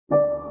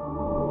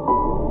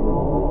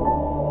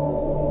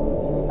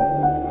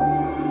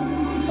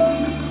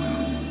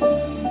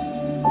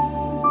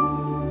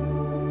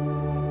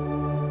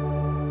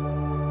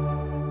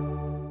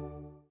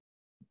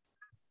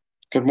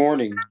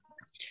Morning.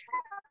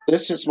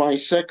 This is my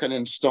second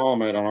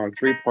installment on our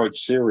three-part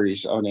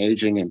series on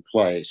aging in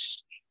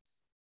place,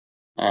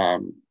 a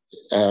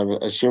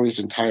series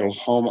entitled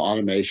Home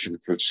Automation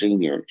for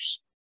Seniors.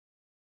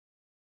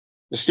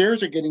 The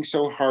stairs are getting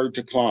so hard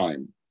to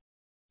climb.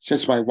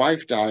 Since my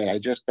wife died, I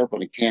just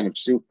opened a can of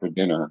soup for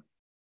dinner.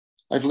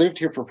 I've lived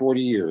here for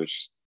 40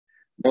 years.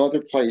 No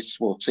other place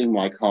will seem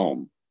like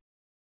home.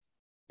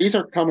 These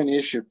are common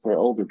issues for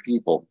older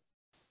people.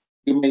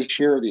 You may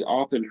share the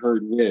often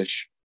heard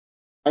wish,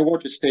 I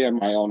want to stay in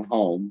my own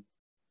home.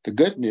 The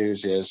good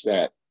news is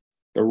that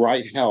the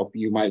right help,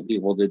 you might be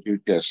able to do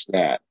just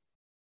that.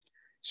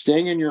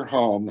 Staying in your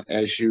home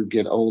as you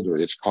get older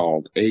is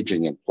called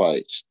aging in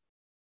place.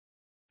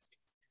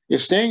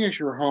 If staying as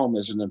your home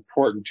isn't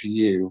important to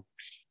you,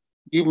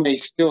 you may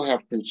still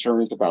have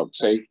concerns about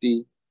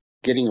safety,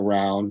 getting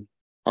around,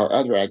 or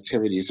other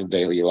activities of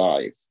daily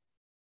life.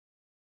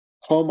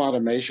 Home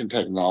automation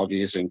technology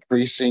is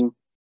increasing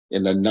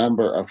in the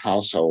number of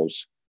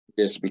households.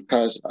 It's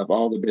because of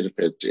all the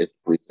benefits it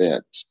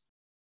presents.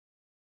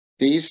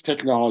 These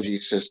technology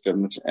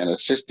systems and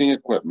assisting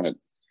equipment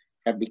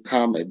have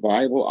become a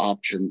viable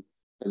option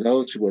for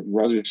those who would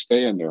rather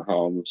stay in their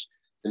homes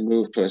than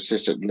move to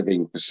assisted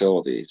living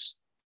facilities.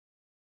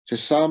 To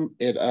sum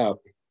it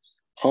up,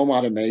 home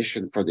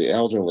automation for the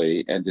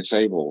elderly and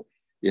disabled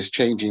is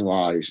changing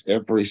lives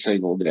every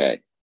single day.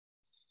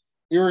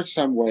 Here are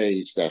some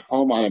ways that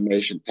home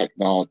automation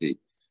technology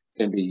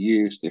can be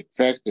used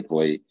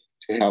effectively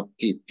to help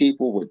keep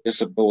people with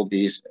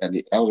disabilities and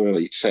the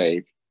elderly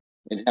safe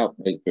and help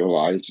make their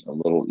lives a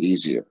little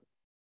easier.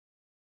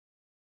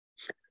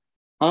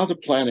 How to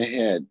plan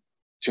ahead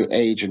to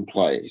age in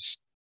place.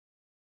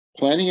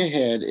 Planning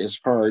ahead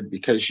is hard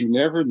because you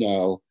never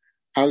know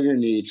how your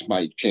needs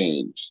might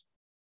change.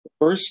 The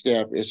first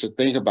step is to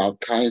think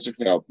about kinds of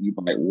help you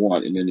might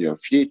want in the near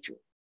future.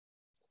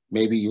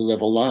 Maybe you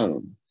live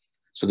alone,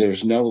 so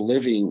there's no one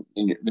living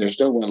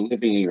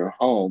in your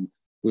home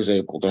who's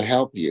able to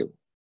help you.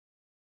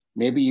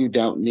 Maybe you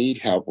don't need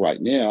help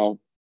right now,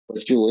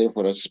 but you live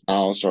with a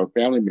spouse or a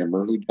family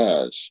member who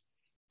does.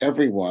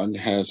 Everyone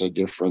has a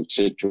different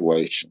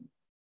situation.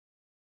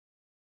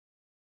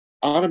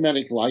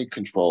 Automatic light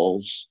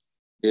controls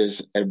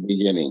is a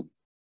beginning.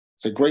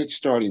 It's a great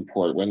starting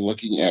point when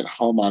looking at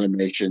home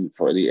automation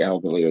for the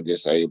elderly or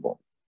disabled.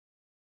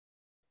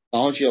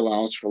 Technology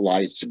allows for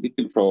lights to be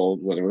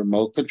controlled with a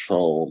remote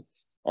control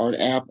or an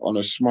app on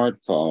a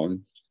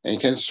smartphone and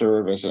can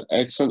serve as an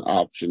excellent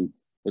option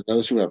for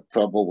those who have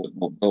trouble with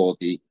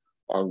mobility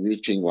or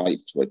reaching light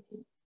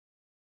switches.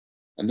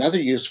 Another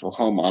useful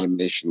home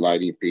automation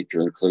lighting feature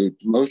includes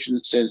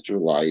motion sensor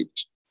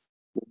lights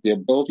with the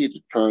ability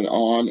to turn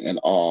on and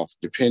off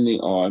depending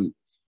on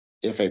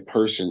if a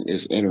person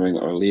is entering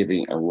or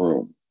leaving a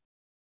room.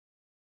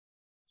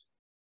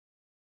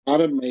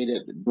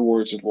 Automated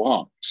doors and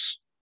locks.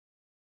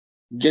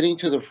 Getting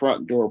to the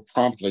front door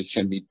promptly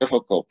can be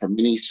difficult for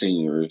many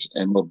seniors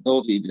and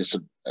mobility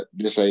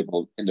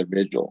disabled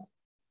individuals.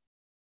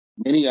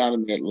 Many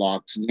automated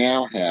locks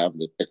now have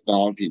the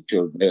technology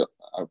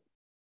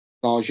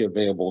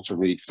available to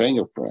read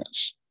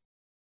fingerprints.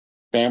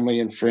 Family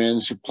and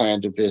friends who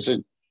plan to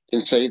visit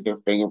can save their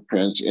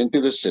fingerprints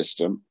into the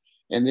system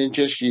and then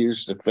just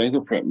use the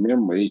fingerprint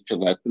memory to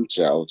let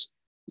themselves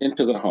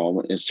into the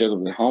home instead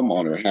of the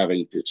homeowner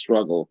having to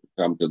struggle to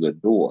come to the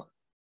door.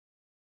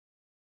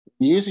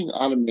 Using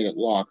automated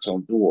locks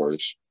on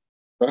doors,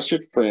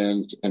 trusted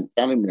friends and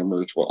family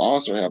members will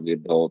also have the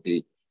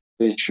ability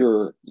to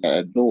ensure that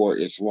a door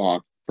is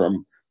locked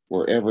from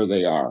wherever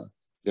they are,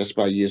 just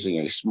by using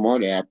a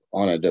smart app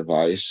on a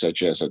device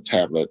such as a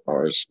tablet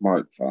or a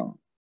smartphone.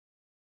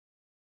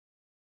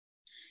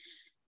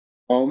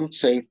 Home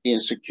safety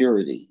and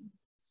security.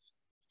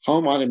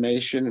 Home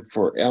automation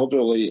for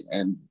elderly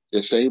and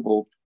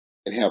disabled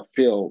can help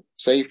feel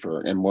safer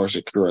and more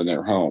secure in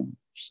their homes.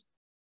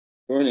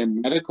 During a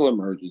medical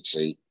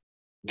emergency,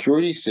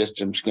 security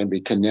systems can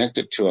be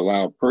connected to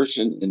allow a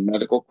person in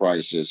medical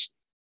crisis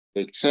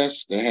to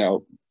access the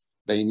help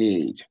they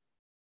need.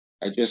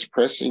 By just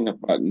pressing a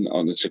button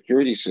on the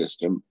security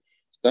system,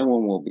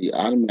 someone will be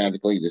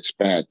automatically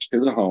dispatched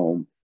to the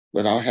home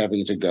without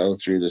having to go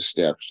through the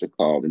steps to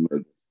call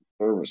emergency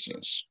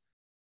services.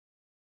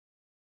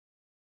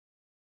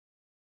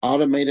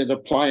 Automated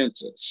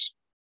appliances.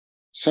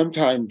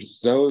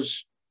 Sometimes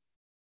those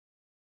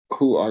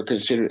who are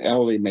considered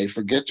elderly may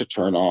forget to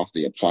turn off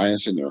the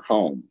appliance in their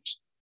homes.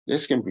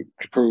 This can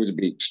prove to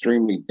be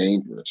extremely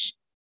dangerous.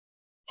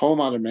 Home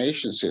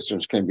automation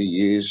systems can be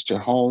used to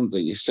hone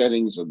the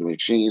settings of the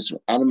machines to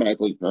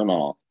automatically turn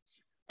off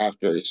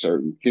after a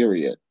certain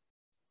period.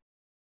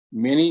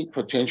 Many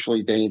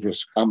potentially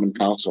dangerous common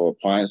household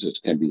appliances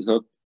can be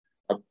hooked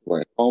up to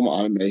a home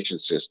automation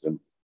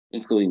system,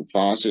 including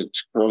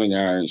faucets, curling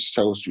irons,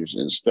 toasters,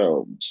 and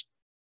stoves.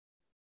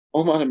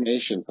 Home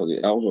automation for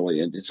the elderly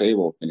and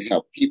disabled can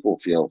help people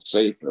feel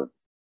safer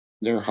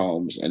in their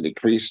homes and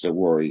decrease the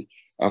worry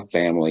of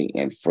family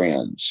and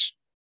friends.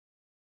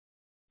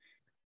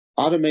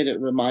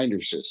 Automated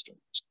reminder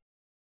systems.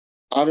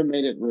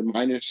 Automated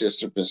reminder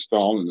systems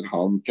installed in the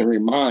home can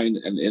remind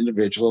an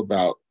individual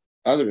about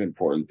other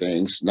important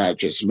things, not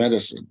just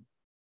medicine.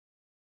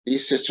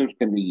 These systems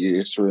can be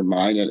used to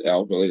remind an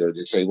elderly or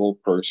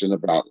disabled person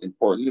about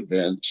important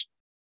events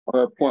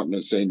or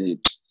appointments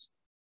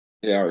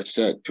they are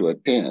set to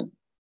attend.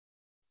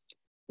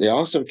 They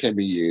also can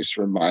be used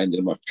to remind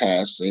them of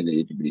tasks they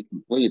need to be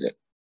completed.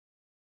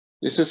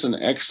 This is an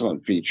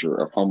excellent feature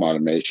of home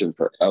automation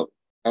for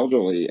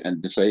elderly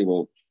and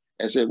disabled,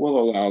 as it will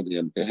allow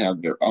them to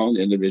have their own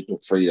individual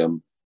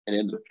freedom and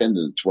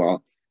independence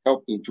while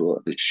helping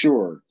to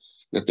assure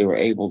that they were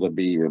able to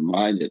be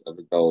reminded of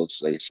the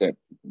goals they set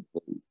to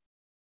complete.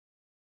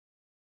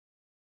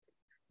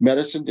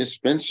 Medicine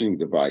dispensing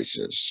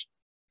devices.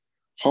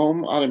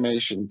 Home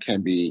automation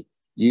can be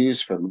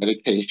used for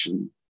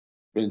medication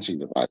dispensing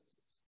devices.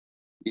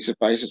 These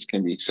devices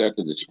can be set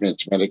to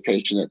dispense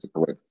medication at the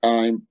correct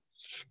time.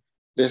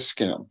 This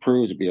can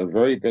prove to be a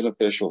very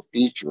beneficial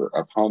feature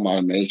of home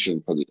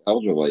automation for the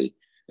elderly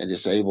and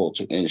disabled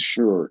to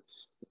ensure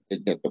they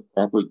get the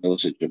proper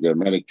dosage of their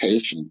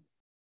medication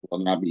will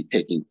not be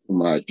taking too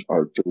much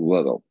or too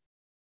little.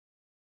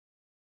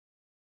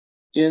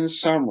 In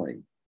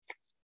summary,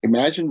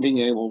 imagine being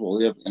able to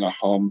live in a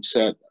home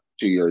set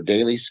to your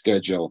daily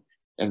schedule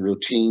and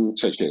routine,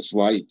 such as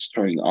lights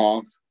turning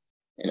off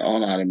and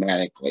on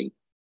automatically.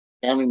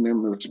 Family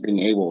members being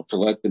able to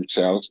let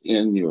themselves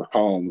in your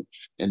home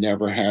and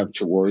never have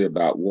to worry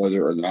about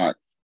whether or not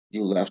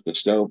you left the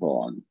stove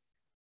on.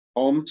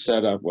 Home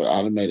setup with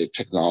automated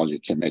technology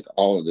can make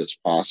all of this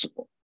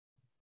possible.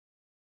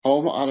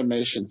 Home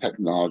automation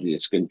technology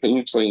is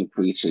continuously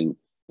increasing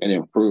and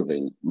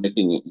improving,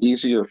 making it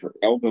easier for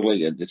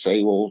elderly and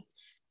disabled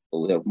to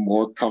live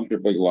more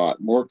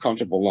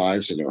comfortable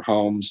lives in their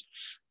homes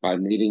by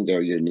meeting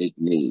their unique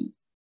needs.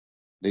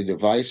 The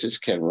devices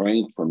can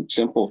range from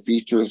simple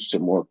features to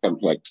more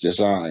complex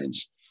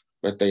designs,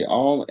 but they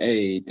all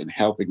aid in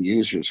helping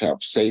users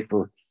have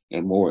safer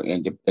and more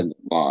independent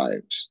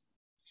lives.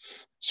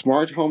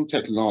 Smart home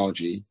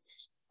technology,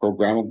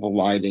 programmable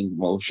lighting,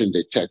 motion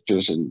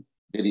detectors, and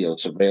video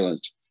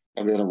surveillance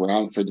have been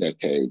around for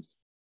decades,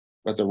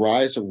 but the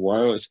rise of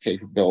wireless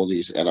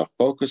capabilities and a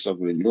focus on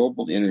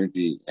renewable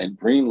energy and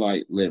green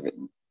light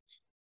living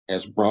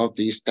has brought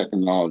these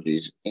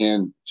technologies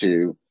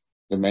into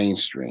the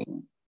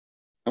mainstream.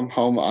 Some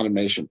home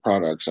automation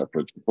products are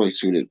particularly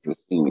suited for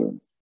seniors.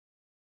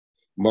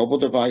 Mobile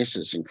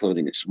devices,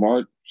 including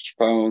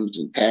smartphones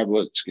and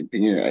tablets,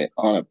 continue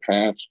on a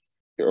path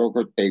to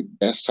overtake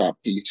desktop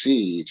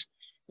PCs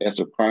as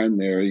the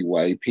primary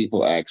way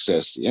people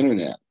access the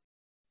internet.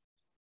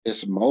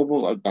 This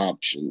mobile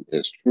adoption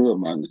is true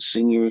among the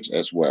seniors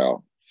as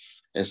well,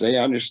 as they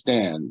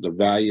understand the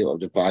value of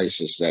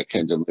devices that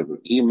can deliver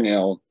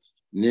email,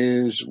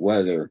 news,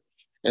 weather,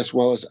 as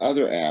well as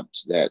other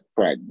apps that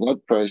track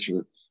blood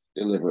pressure,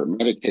 deliver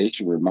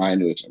medication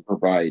reminders, and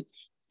provide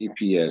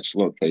GPS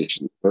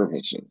location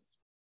services.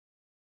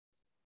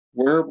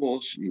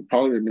 Wearables, you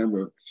probably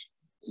remember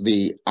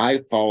the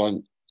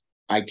iPhone,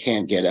 I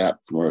Can't Get Up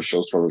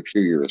commercials from a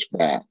few years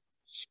back.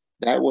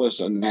 That was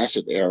a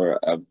massive era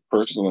of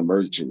personal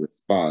emergency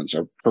response,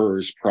 or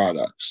PERS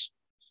products.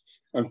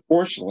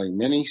 Unfortunately,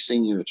 many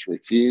seniors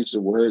refused to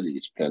wear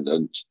these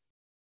pendants,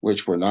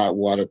 which were not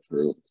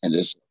waterproof and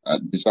is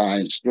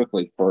designed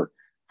strictly for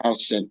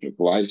house-centric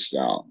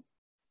lifestyle.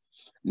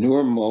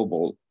 Newer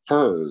mobile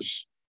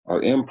PERS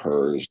or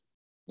MPERS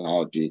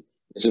technology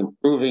is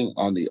improving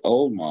on the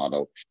old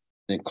model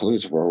and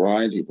includes a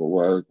variety of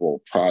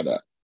wearable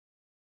products.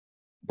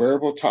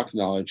 Wearable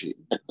technologies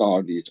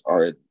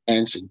are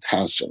advancing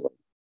constantly,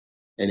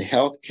 and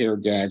healthcare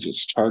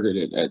gadgets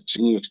targeted at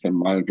seniors can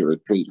monitor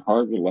and treat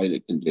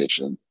heart-related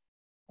conditions,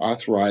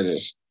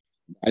 arthritis,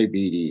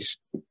 diabetes,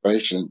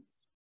 depression,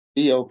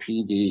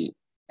 COPD,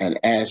 and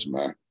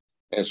asthma,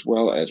 as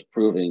well as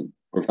providing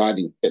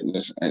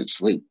fitness and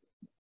sleep.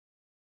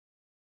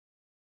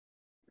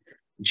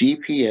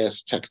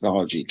 GPS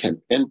technology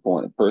can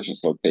pinpoint a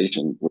person's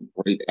location with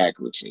great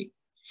accuracy.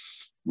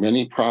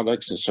 Many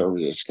products and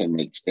services can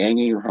make staying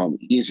in your home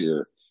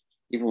easier,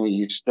 even when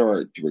you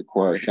start to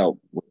require help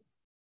with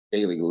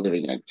daily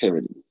living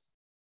activities.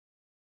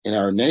 In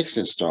our next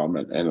and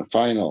final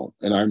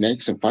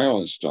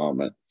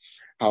installment,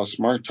 how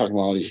smart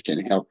technology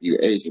can help you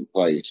age in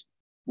place,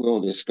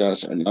 we'll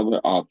discuss another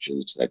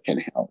options that can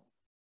help.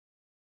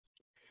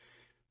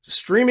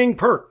 Streaming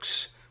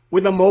perks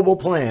with a mobile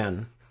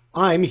plan.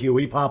 I'm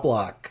Hewie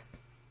Poplock.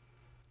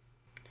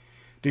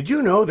 Did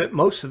you know that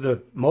most of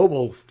the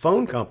mobile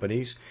phone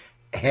companies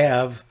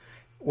have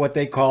what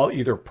they call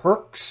either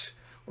perks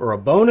or a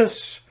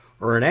bonus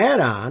or an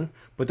add-on,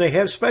 but they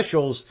have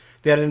specials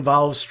that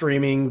involve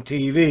streaming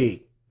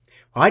TV?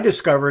 I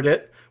discovered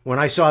it when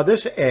I saw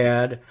this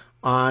ad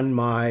on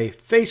my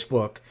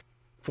Facebook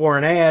for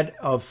an ad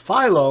of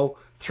Philo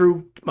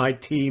through my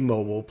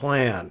T-Mobile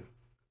plan.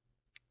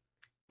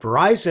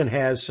 Verizon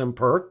has some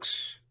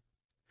perks,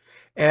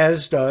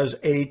 as does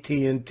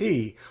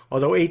AT&T,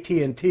 although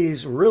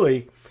AT&T's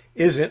really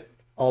isn't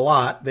a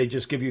lot. They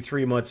just give you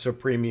 3 months of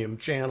premium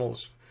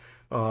channels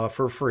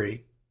for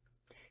free.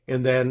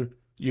 and then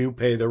you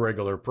pay the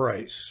regular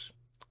price.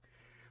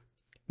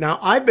 Now,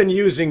 I've been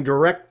using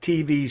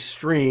DirecTV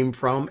Stream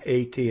from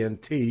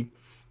AT&T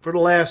for the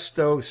last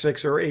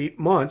 6 or 8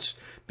 months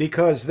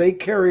because they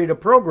carried a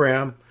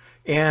program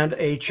and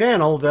a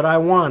channel that I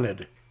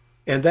wanted,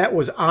 and that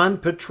was On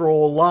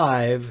Patrol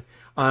Live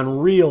on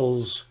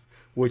Reels,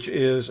 which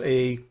is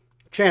a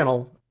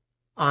channel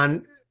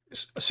on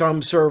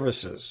some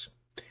services.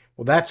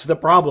 Well, that's the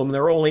problem.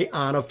 They're only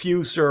on a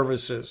few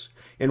services,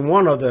 and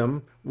one of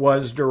them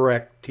was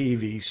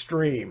DirecTV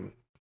Stream.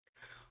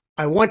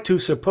 I went to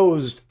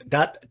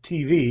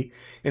suppose.tv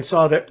and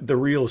saw that the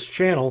Reels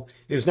channel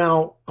is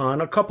now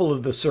on a couple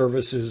of the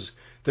services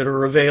that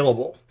are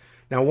available.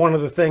 Now, one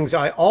of the things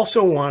I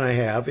also want to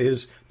have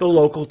is the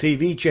local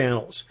TV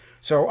channels.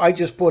 So I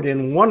just put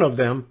in one of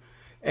them,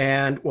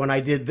 and when I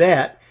did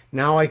that,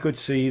 now I could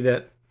see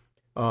that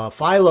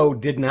Philo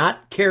did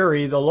not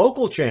carry the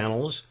local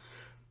channels,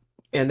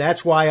 and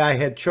that's why I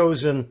had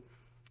chosen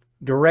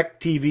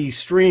DirecTV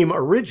Stream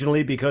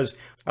originally, because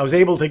I was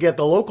able to get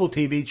the local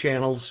TV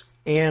channels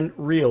and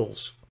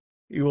Reels.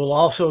 You will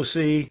also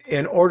see,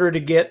 in order to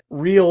get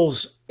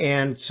Reels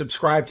and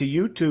subscribe to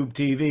YouTube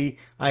TV,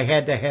 I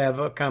had to have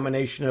a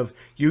combination of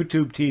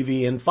YouTube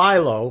TV and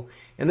Philo,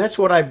 and that's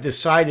what I've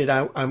decided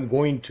I'm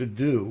going to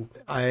do.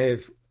 I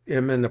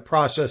am in the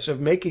process of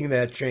making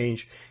that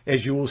change,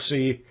 as you will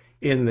see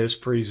in this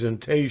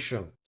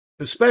presentation.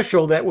 The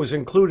special that was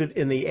included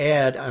in the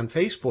ad on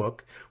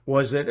Facebook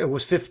was that it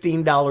was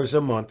 $15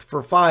 a month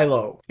for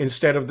Philo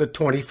instead of the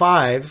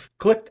 $25.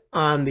 Clicked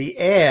on the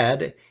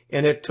ad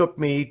and it took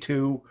me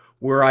to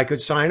where I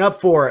could sign up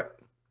for it.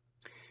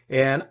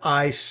 And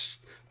I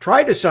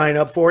tried to sign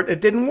up for it. It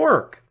didn't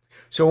work.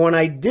 So when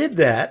I did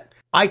that,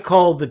 I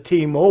called the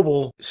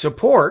T-Mobile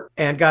support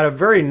and got a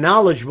very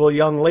knowledgeable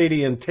young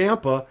lady in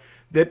Tampa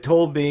that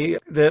told me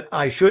that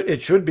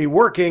it should be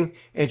working,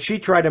 and she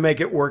tried to make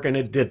it work and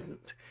it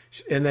didn't.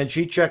 And then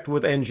she checked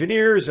with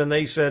engineers and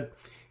they said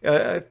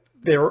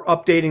they were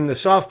updating the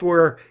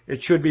software.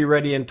 It should be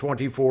ready in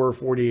 24 or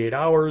 48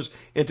 hours,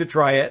 and to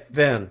try it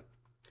then.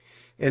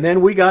 And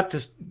then we got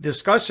to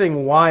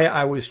discussing why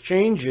I was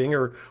changing,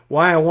 or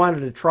why I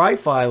wanted to try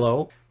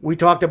Philo. We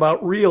talked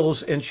about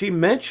Reels, and she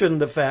mentioned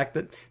the fact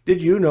that,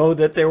 did you know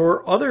that there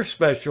were other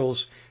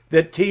specials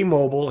that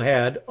T-Mobile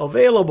had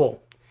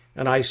available?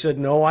 And I said,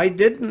 no, I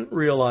didn't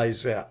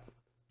realize that.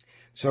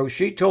 So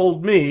she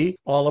told me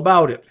all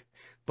about it.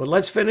 But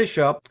let's finish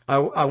up.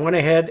 I went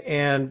ahead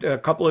and a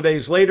couple of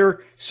days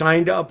later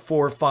signed up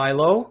for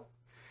Philo.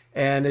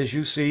 And as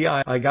you see,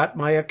 I got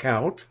my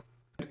account.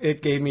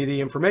 It gave me the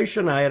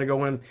information. I had to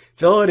go in,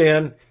 fill it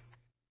in,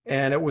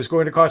 and it was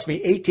going to cost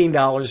me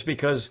 $18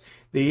 because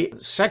the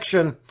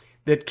section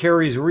that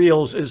carries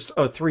Reels is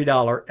a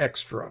 $3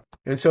 extra.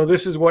 And so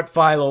this is what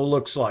Philo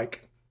looks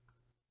like.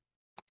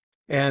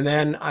 And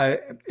then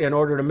in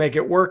order to make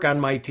it work on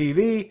my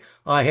TV,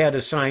 I had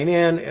to sign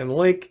in and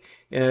link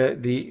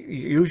the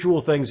usual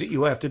things that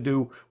you have to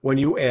do when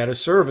you add a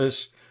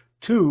service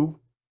to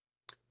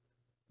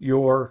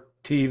your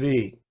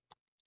TV.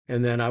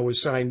 And then I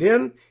was signed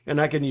in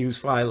and I can use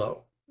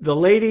Philo. The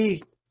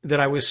lady that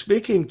I was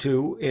speaking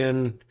to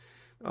in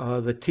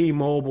the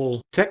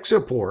T-Mobile tech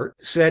support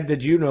said,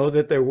 did you know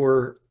that there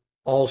were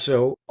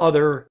also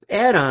other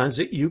add-ons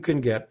that you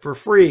can get for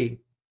free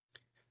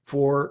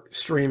for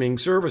streaming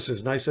services?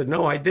 And I said,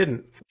 no, I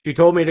didn't. She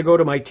told me to go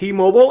to my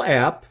T-Mobile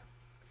app,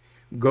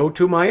 go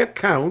to my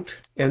account,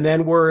 and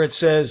then where it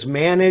says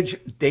manage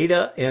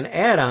data and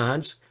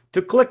add-ons,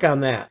 to click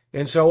on that.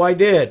 And so I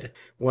did.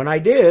 When I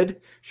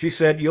did, she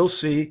said, you'll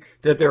see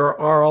that there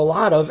are a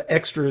lot of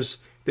extras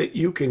that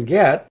you can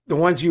get. The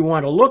ones you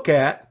want to look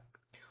at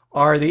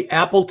are the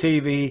Apple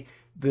TV,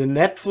 the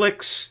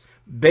Netflix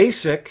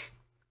Basic,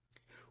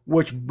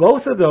 which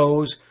both of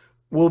those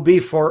will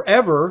be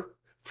forever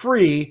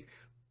free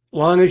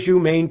long as you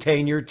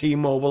maintain your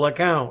T-Mobile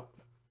account.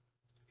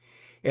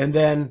 And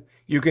then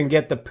you can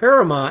get the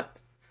Paramount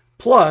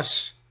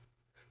Plus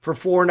for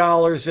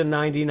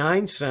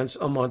 $4.99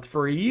 a month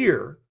for a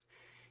year.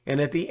 And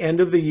at the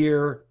end of the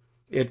year,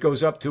 it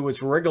goes up to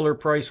its regular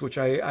price, which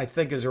I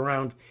think is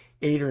around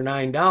 $8 or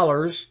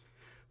 $9.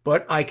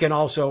 But I can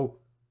also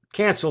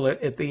cancel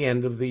it at the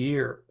end of the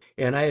year.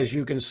 And as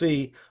you can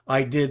see,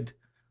 I did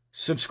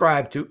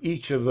subscribe to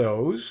each of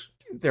those.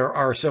 There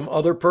are some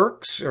other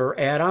perks or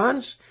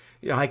add-ons.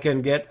 I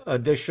can get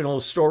additional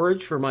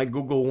storage for my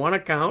Google One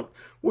account,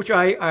 which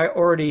I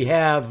already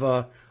have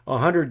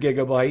 100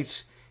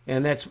 gigabytes,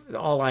 and that's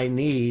all I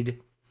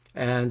need.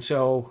 And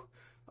so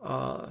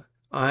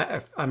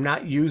I'm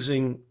not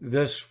using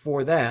this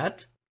for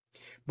that.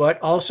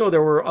 But also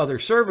there were other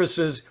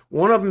services,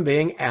 one of them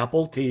being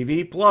Apple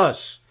TV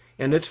Plus,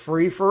 and it's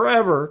free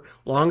forever,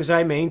 long as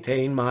I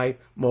maintain my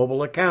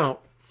mobile account.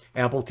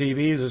 Apple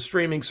TV is a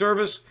streaming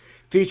service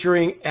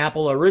featuring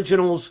Apple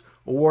originals,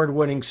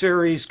 award-winning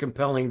series,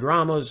 compelling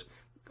dramas,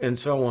 and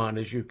so on,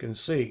 as you can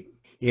see.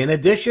 In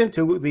addition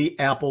to the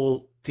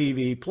Apple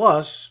TV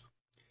Plus,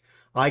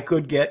 I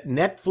could get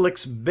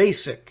Netflix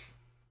Basic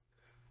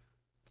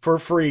for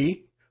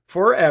free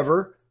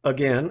forever,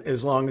 again,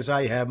 as long as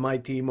I have my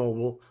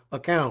T-Mobile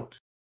account.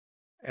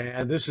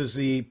 And this is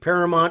the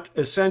Paramount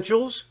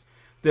Essentials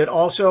that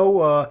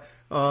also,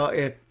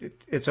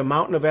 it's a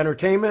mountain of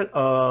entertainment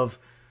of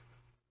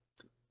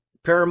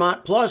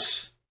Paramount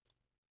Plus.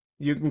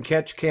 You can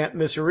catch can't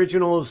miss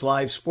originals,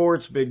 live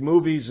sports, big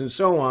movies, and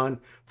so on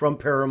from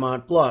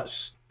Paramount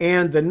Plus.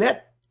 And the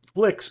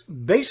Netflix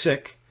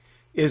Basic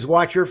is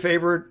watch your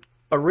favorite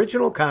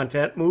original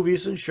content,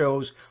 movies and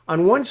shows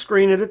on one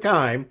screen at a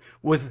time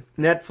with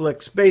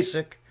Netflix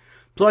Basic.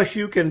 Plus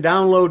you can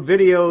download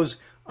videos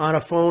on a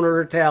phone or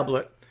a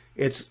tablet.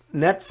 It's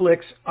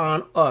Netflix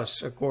on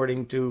us,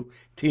 according to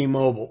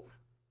T-Mobile.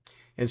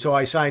 And so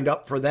I signed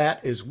up for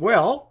that as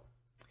well.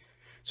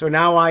 So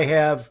now I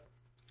have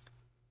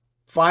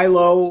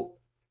Philo,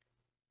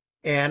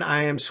 and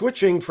I am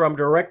switching from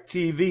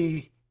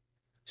DirecTV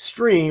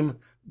Stream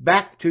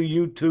back to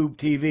YouTube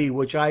TV,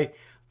 which I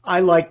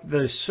like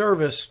the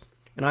service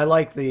and I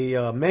like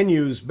the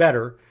menus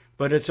better,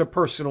 but it's a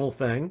personal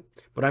thing.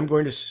 But I'm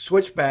going to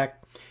switch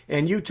back,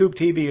 and YouTube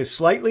TV is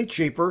slightly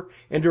cheaper,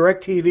 and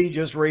DirecTV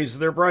just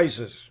raised their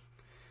prices.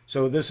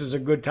 So this is a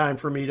good time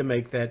for me to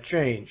make that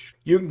change.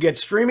 You can get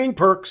streaming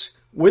perks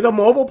with a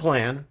mobile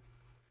plan.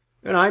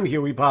 And I'm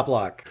Hewie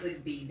Poplock.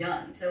 Could be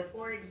done. So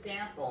for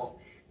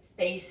example,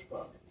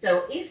 Facebook.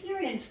 So if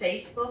you're in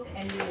Facebook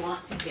and you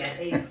want to get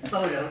a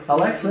photo from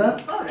Alexa,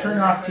 photos, turn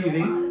off TV.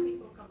 A lot of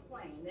people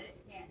complain that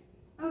it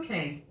can't.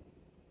 Okay.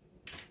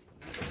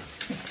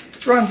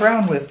 It's Ron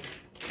Brown with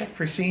Tech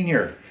for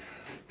Senior.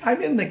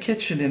 I'm in the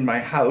kitchen in my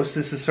house.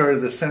 This is sort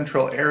of the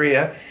central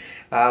area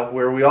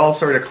where we all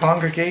sort of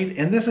congregate.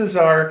 And this is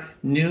our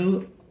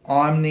new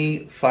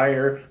Omni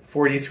Fire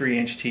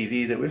 43-inch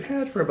TV that we've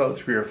had for about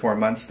 3 or 4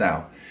 months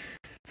now.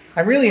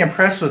 I'm really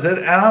impressed with it,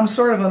 and I'm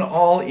sort of an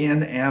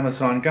all-in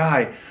Amazon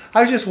guy.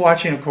 I was just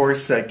watching, of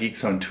course,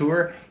 Geeks on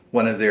Tour,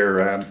 one of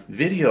their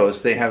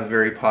videos. They have a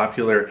very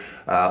popular,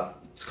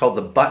 it's called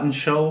The Button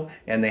Show,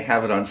 and they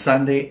have it on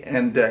Sunday,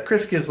 and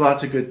Chris gives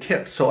lots of good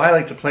tips. So I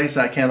like to play,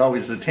 I can't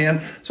always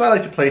attend, so I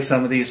like to play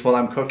some of these while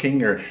I'm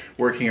cooking or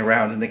working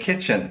around in the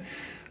kitchen.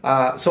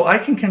 So I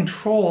can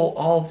control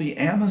all the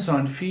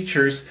Amazon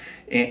features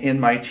in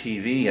my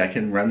TV. I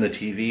can run the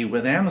TV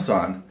with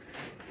Amazon.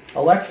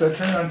 Alexa,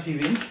 turn on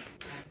TV.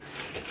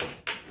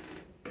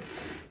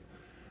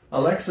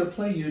 Alexa,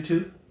 play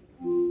YouTube.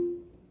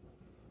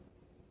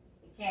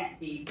 It can't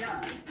be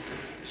done.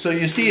 So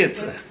you see,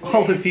 it's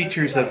all the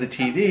features of the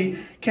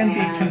TV can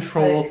be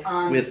controlled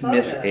with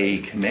Miss A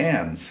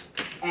commands.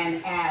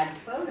 And add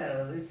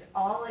photos.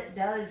 All it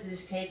does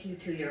is take you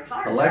to your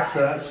hard drive.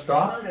 Alexa, so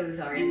stop. The photos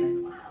are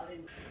in the cloud.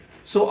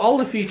 So all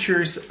the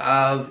features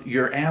of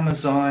your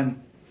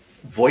Amazon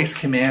voice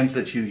commands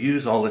that you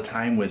use all the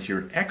time with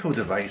your Echo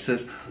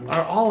devices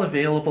are all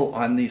available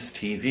on this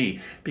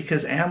TV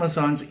because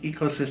Amazon's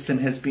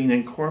ecosystem has been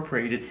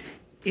incorporated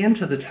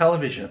into the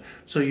television.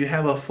 So you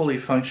have a fully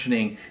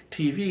functioning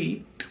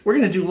TV. We're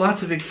going to do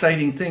lots of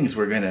exciting things.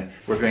 We're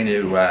going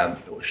to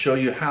show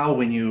you how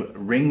when you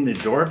ring the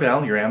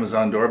doorbell, your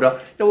Amazon doorbell,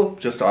 it will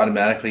just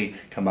automatically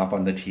come up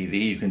on the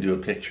TV. You can do a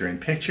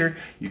picture-in-picture.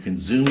 You can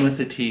zoom with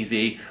the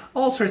TV.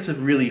 All sorts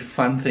of really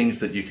fun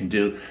things that you can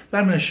do that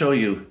I'm going to show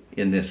you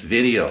in this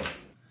video.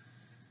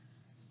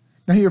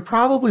 Now you're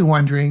probably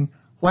wondering,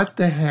 what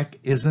the heck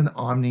is an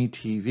Omni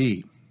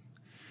TV?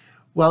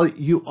 Well,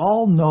 you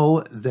all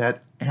know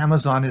that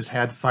Amazon has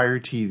had Fire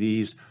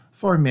TVs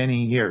for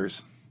many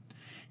years.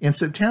 In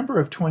September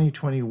of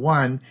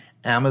 2021,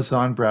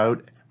 Amazon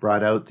brought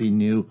out the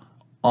new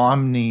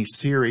Omni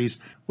series,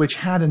 which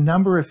had a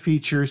number of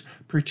features,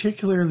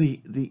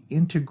 particularly the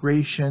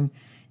integration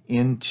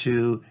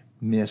into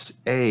Miss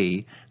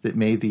A that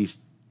made these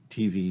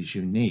TVs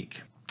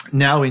unique.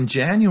 Now in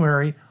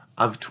January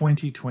of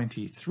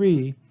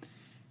 2023,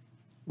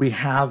 we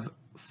have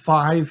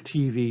 5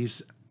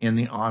 TVs in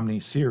the Omni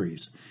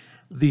series.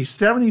 The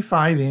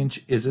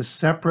 75-inch is a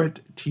separate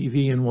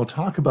TV, and we'll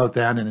talk about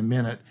that in a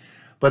minute.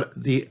 But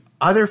the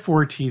other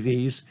 4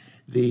 TVs,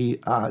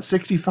 the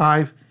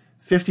 65,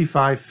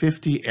 55,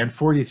 50, and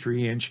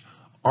 43-inch,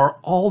 are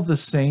all the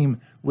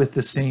same with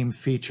the same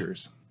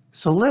features.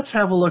 So let's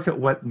have a look at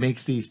what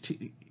makes these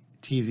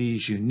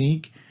TVs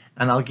unique,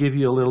 and I'll give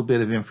you a little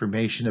bit of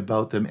information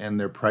about them and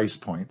their price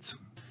points.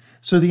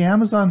 So the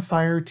Amazon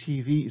Fire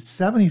TV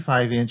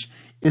 75-inch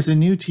is a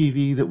new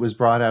TV that was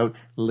brought out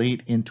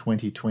late in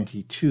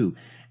 2022,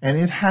 and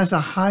it has a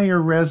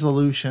higher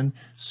resolution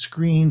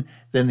screen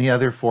than the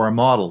other 4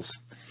 models.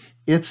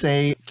 It's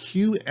a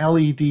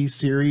QLED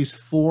Series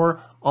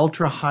 4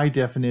 Ultra High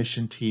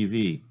Definition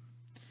TV.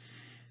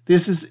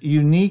 This is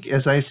unique,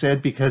 as I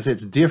said, because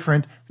it's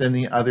different than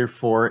the other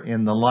 4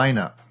 in the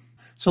lineup.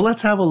 So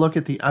let's have a look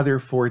at the other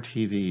 4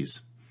 TVs.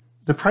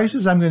 The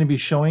prices I'm going to be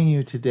showing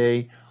you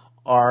today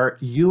are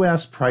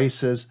US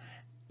prices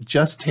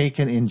just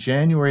taken in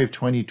January of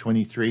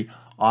 2023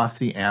 off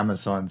the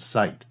Amazon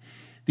site.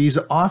 These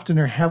often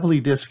are heavily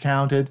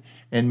discounted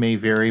and may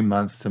vary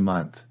month to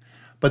month.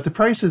 But the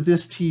price of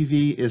this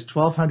TV is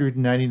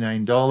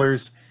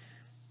 $1,299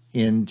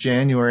 in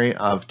January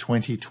of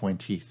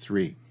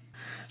 2023.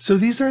 So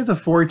these are the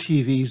 4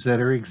 TVs that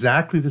are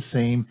exactly the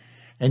same,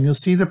 and you'll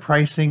see the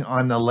pricing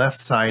on the left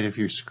side of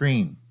your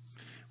screen.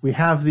 We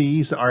have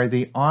these are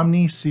the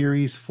Omni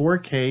Series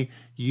 4K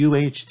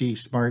UHD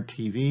Smart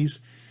TVs.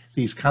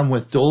 These come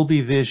with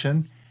Dolby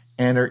Vision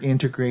and are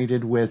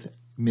integrated with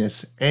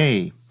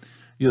ℍ𝕑.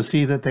 You'll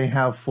see that they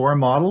have 4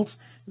 models,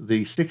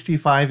 the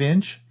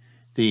 65-inch,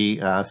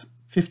 the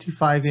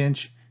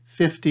 55-inch,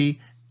 50,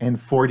 and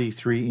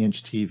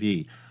 43-inch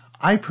TV.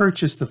 I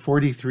purchased the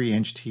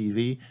 43-inch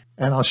TV,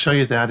 and I'll show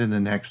you that in the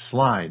next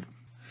slide.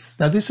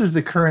 Now this is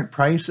the current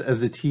price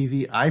of the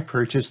TV I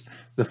purchased,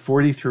 the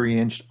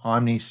 43-inch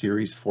Omni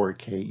Series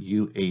 4K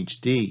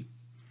UHD.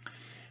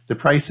 The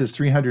price is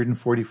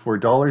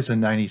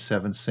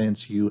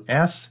 $344.97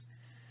 US,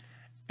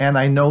 and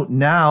I note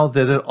now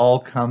that it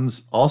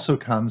also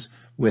comes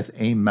with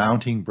a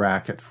mounting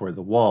bracket for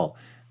the wall.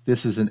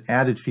 This is an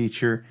added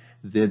feature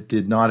that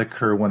did not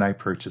occur when I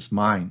purchased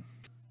mine.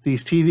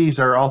 These TVs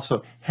are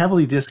also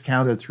heavily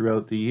discounted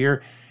throughout the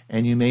year,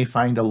 and you may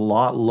find a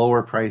lot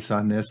lower price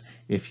on this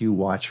if you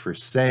watch for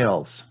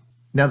sales.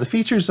 Now the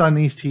features on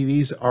these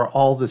TVs are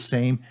all the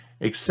same,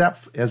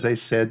 except, as I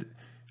said,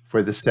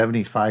 for the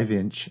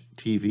 75-inch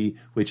TV,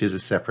 which is a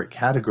separate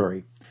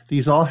category.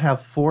 These all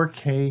have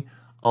 4K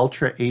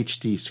Ultra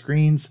HD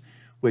screens,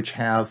 which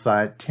have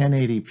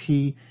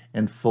 1080p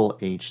and full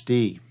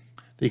HD.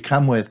 They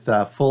come with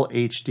full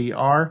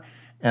HDR,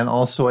 and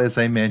also, as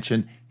I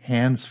mentioned,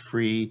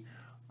 hands-free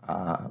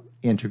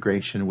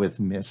integration with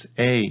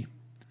ℍ𝕑.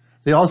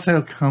 They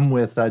also come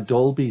with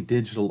Dolby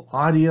Digital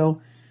Audio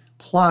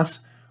Plus,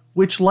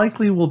 which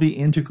likely will be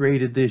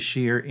integrated this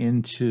year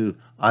into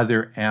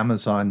other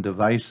Amazon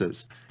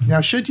devices.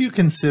 Now, should you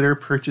consider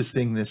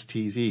purchasing this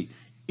TV,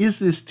 is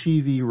this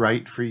TV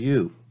right for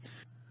you?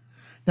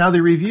 Now,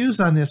 the reviews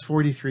on this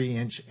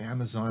 43-inch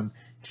Amazon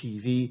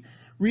TV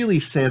really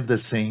said the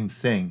same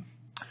thing,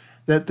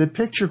 that the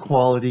picture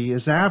quality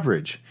is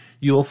average.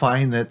 You'll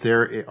find that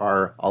there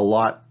are a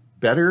lot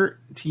better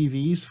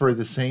TVs for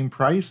the same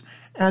price,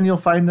 and you'll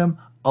find them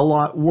a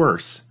lot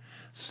worse.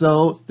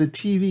 So the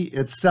TV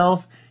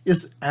itself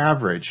is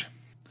average.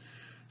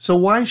 So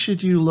why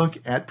should you look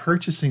at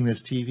purchasing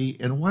this TV,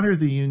 and what are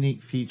the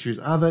unique features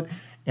of it?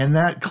 And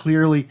that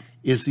clearly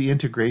is the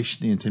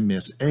integration into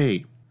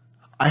ℍ𝕑.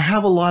 I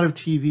have a lot of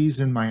TVs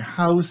in my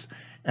house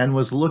and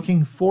was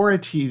looking for a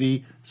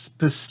TV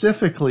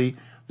specifically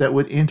that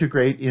would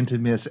integrate into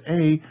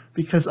ℍ𝕑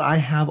 because I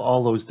have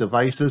all those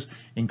devices,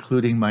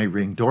 including my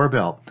Ring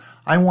doorbell.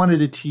 I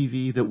wanted a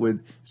TV that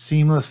would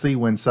seamlessly,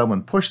 when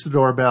someone pushed the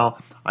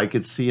doorbell, I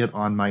could see it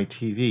on my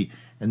TV.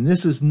 And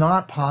this is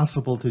not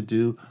possible to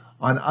do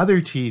on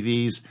other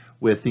TVs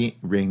with the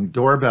Ring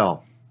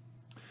doorbell.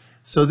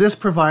 So this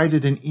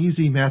provided an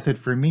easy method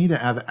for me to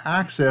have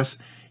access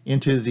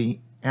into the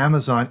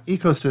Amazon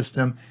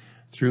ecosystem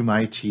through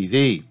my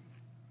TV.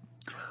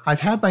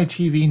 I've had my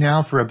TV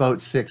now for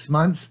about 6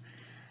 months,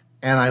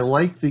 and I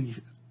like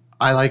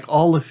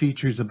all the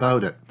features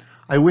about it.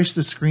 I wish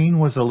the screen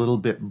was a little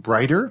bit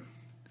brighter.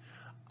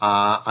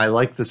 I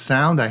like the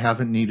sound. I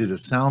haven't needed a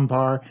sound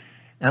bar.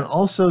 And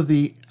also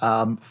the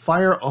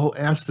Fire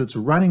OS that's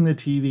running the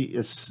TV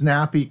is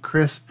snappy,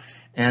 crisp,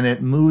 and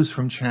it moves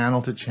from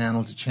channel to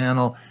channel to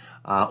channel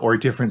or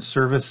different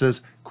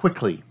services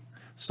quickly.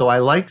 So I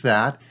like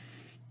that.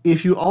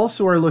 If you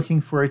also are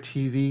looking for a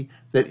TV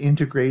that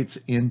integrates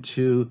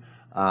into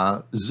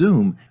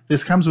Zoom,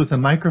 this comes with a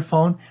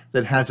microphone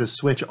that has a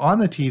switch on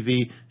the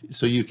TV,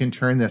 so you can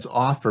turn this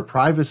off for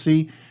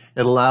privacy.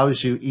 It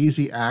allows you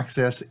easy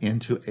access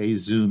into a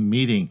Zoom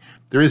meeting.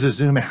 There is a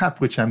Zoom app,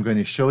 which I'm going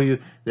to show you,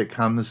 that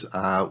comes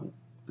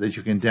that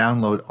you can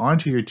download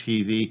onto your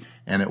TV,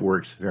 and it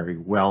works very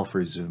well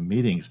for Zoom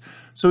meetings.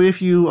 So if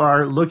you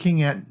are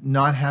looking at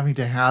not having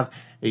to have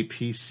a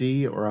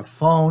PC or a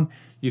phone,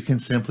 you can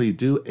simply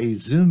do a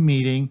Zoom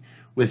meeting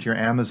with your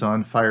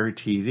Amazon Fire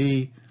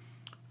TV.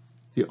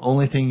 The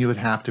only thing you would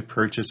have to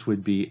purchase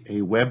would be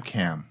a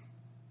webcam.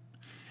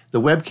 The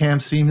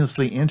webcam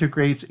seamlessly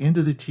integrates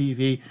into the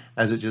TV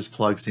as it just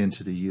plugs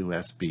into the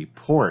USB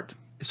port.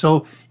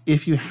 So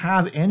if you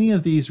have any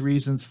of these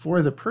reasons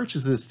for the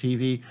purchase of this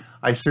TV,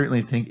 I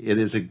certainly think it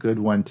is a good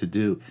one to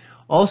do.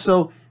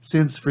 Also,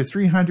 since for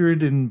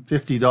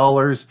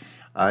 $350,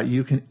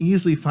 you can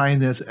easily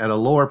find this at a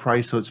lower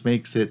price, so it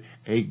makes it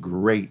a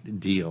great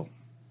deal.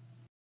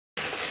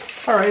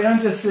 All right,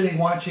 I'm just sitting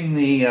watching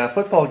the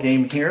football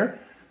game here.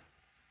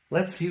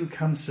 Let's see who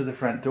comes to the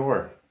front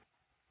door.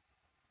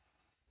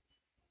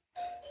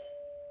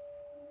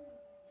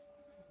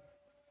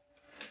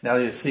 Now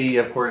you see,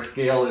 of course,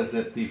 Gail is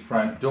at the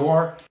front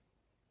door.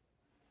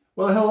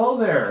 Well, hello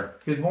there.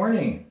 Good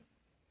morning.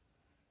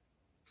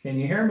 Can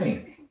you hear me? I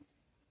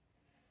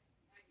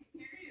can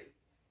hear you.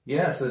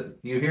 Yes,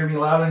 you hear me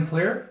loud and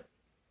clear?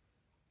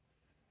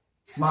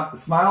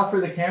 Smile for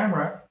the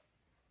camera.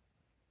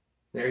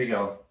 There you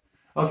go.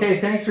 Okay,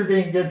 thanks for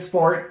being a good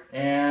sport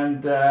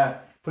and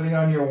putting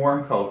on your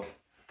warm coat.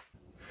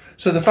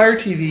 So the Fire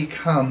TV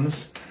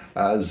comes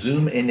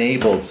Zoom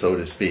enabled, so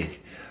to speak.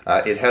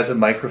 It has a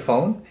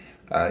microphone.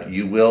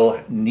 You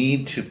will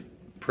need to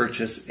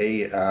purchase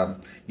a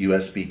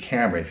USB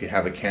camera. If you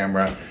have a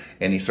camera,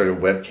 any sort of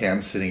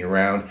webcam sitting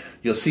around,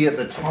 you'll see at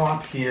the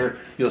top here,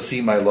 you'll see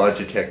my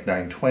Logitech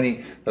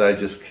 920 that I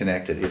just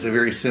connected. It's a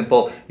very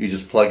simple, you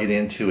just plug it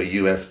into a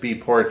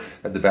USB port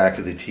at the back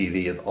of the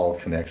TV. It all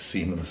connects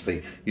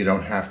seamlessly. You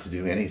don't have to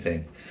do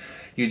anything.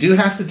 You do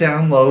have to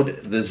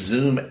download the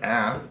Zoom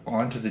app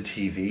onto the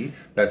TV.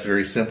 That's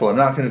very simple. I'm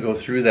not going to go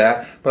through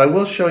that, but I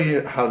will show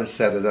you how to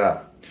set it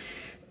up.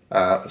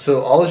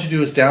 So all you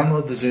do is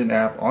download the Zoom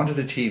app onto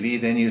the TV,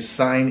 then you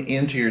sign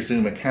into your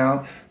Zoom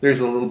account. There's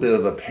a little bit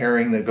of a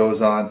pairing that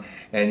goes on,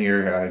 and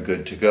you're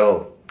good to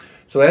go.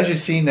 So as you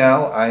see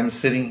now, I'm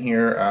sitting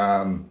here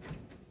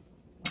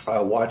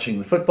watching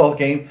the football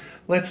game.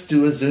 Let's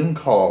do a Zoom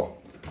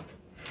call.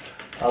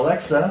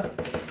 Alexa,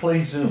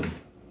 play Zoom.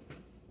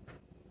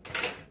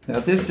 Now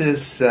this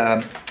is,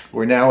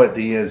 we're now at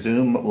the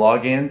Zoom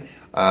login.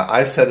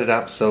 I've set it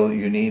up so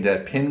you need a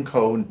PIN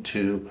code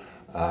to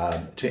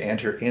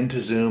enter into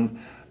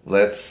Zoom.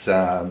 Let's,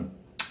 I'm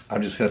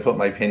just going to put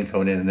my PIN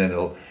code in and then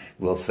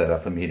we'll set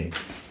up a meeting.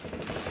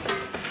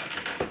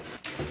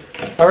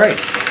 All right,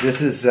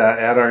 this is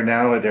at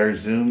our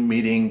Zoom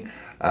meeting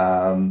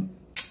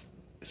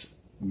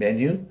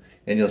menu,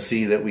 and you'll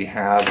see that we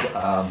have,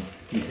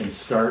 you can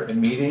start a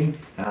meeting,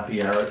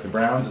 happy hour at the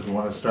Browns if you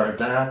want to start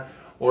that,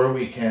 or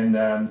we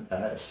can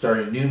start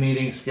a new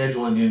meeting,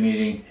 schedule a new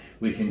meeting,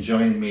 we can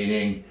join a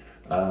meeting,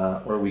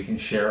 or we can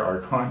share our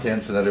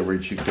contents. In other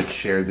words, you could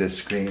share this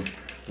screen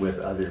with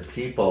other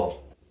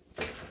people.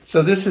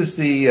 So this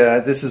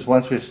is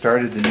once we've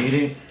started the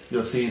meeting,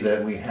 you'll see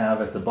that we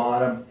have at the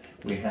bottom,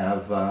 we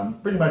have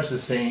pretty much the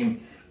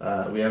same.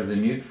 We have the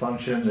mute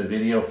function, the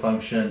video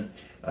function,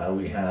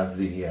 we have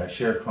the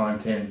share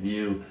content,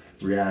 view,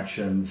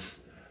 reactions.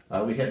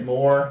 We hit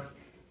more,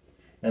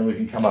 and we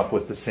can come up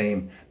with the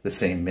same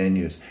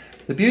menus.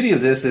 The beauty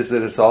of this is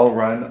that it's all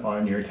run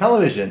on your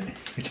television.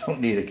 You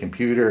don't need a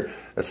computer,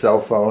 a cell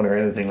phone, or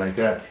anything like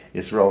that.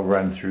 It's all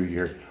run through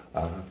your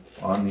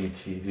Omni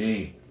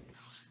TV.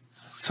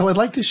 So I'd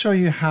like to show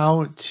you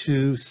how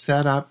to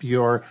set up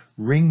your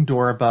Ring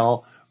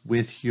doorbell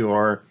with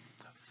your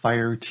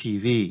Fire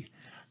TV.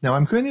 Now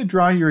I'm going to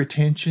draw your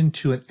attention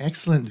to an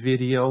excellent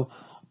video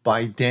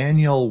by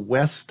Daniel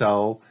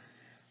Westow,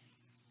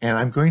 and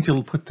I'm going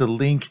to put the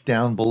link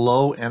down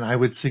below, and I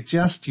would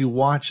suggest you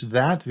watch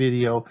that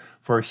video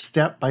for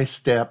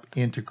step-by-step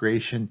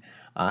integration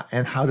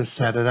and how to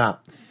set it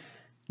up.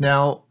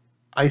 Now,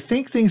 I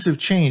think things have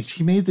changed.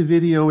 He made the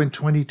video in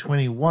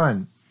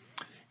 2021.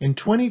 In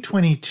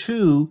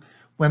 2022,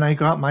 when I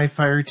got my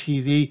Fire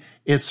TV,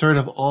 it sort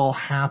of all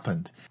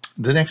happened.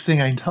 The next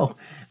thing I know,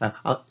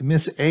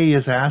 Miss A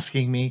is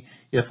asking me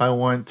if I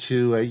want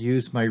to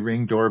use my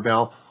Ring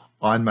doorbell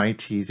on my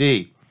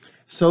TV.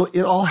 So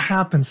it all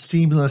happened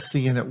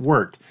seamlessly and it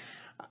worked.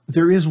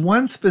 There is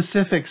one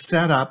specific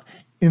setup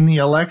in the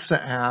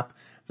Alexa app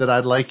that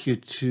I'd like you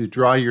to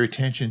draw your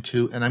attention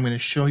to, and I'm going to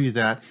show you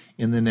that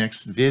in the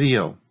next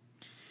video.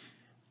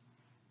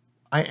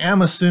 I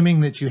am assuming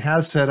that you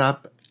have set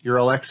up your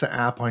Alexa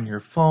app on your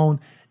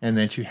phone and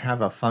that you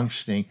have a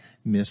functioning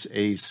Miss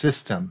A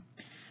system.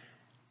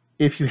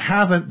 If you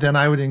haven't, then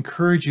I would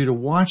encourage you to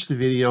watch the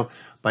video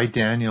by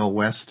Daniel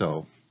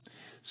Westow.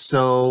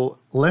 So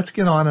let's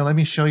get on and let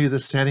me show you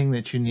the setting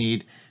that you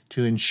need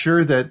to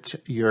ensure that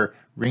your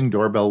Ring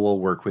doorbell will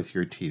work with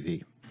your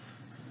TV.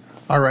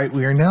 All right,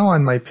 we are now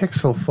on my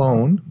Pixel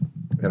phone,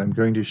 and I'm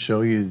going to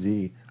show you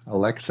the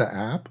Alexa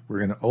app.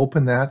 We're going to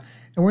open that,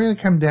 and we're going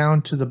to come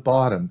down to the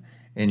bottom,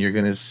 and you're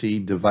going to see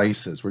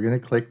devices. We're going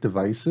to click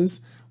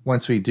devices.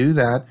 Once we do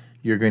that,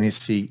 you're going to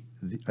see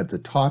at the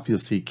top, you'll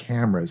see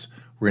cameras.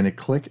 We're going to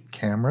click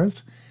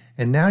cameras,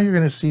 and now you're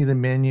going to see the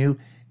menu,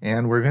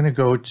 and we're going to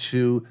go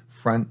to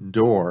front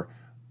door,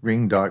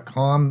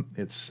 ring.com.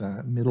 It's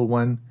middle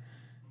one.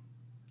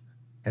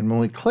 And when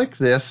we click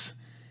this,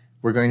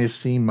 we're going to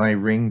see my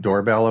Ring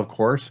doorbell, of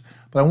course.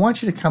 But I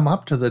want you to come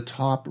up to the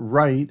top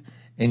right,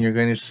 and you're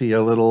going to see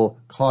a little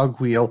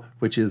cogwheel,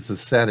 which is the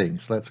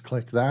settings. Let's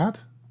click that.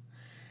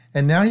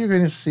 And now you're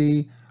going to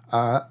see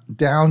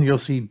down, you'll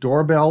see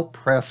doorbell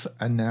press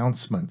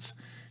announcements.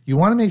 You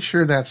want to make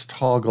sure that's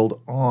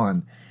toggled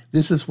on.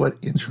 This is what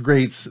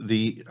integrates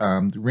the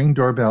Ring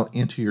doorbell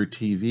into your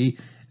TV,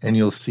 and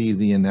you'll see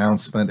the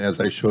announcement as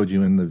I showed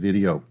you in the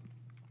video.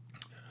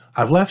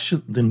 I've left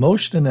the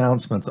motion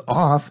announcements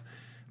off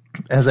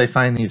as I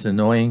find these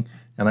annoying,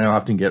 and I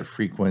often get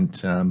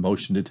frequent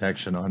motion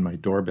detection on my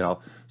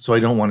doorbell, so I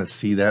don't want to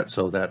see that,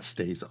 so that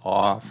stays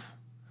off.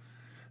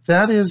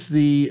 That is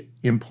the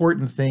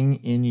important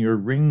thing in your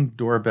Ring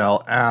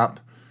doorbell app.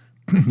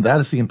 That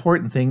is the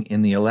important thing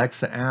in the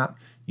Alexa app.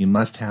 You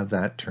must have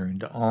that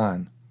turned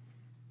on.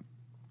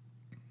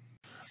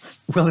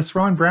 Well, it's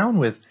Ron Brown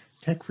with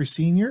Tech for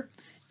Senior.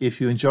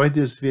 If you enjoyed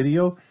this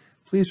video,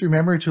 please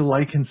remember to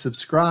like and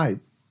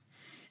subscribe.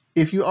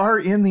 If you are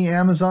in the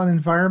Amazon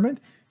environment,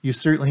 you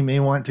certainly may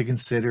want to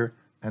consider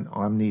an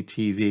Omni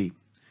TV.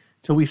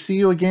 Till we see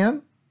you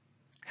again,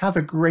 have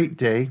a great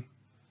day.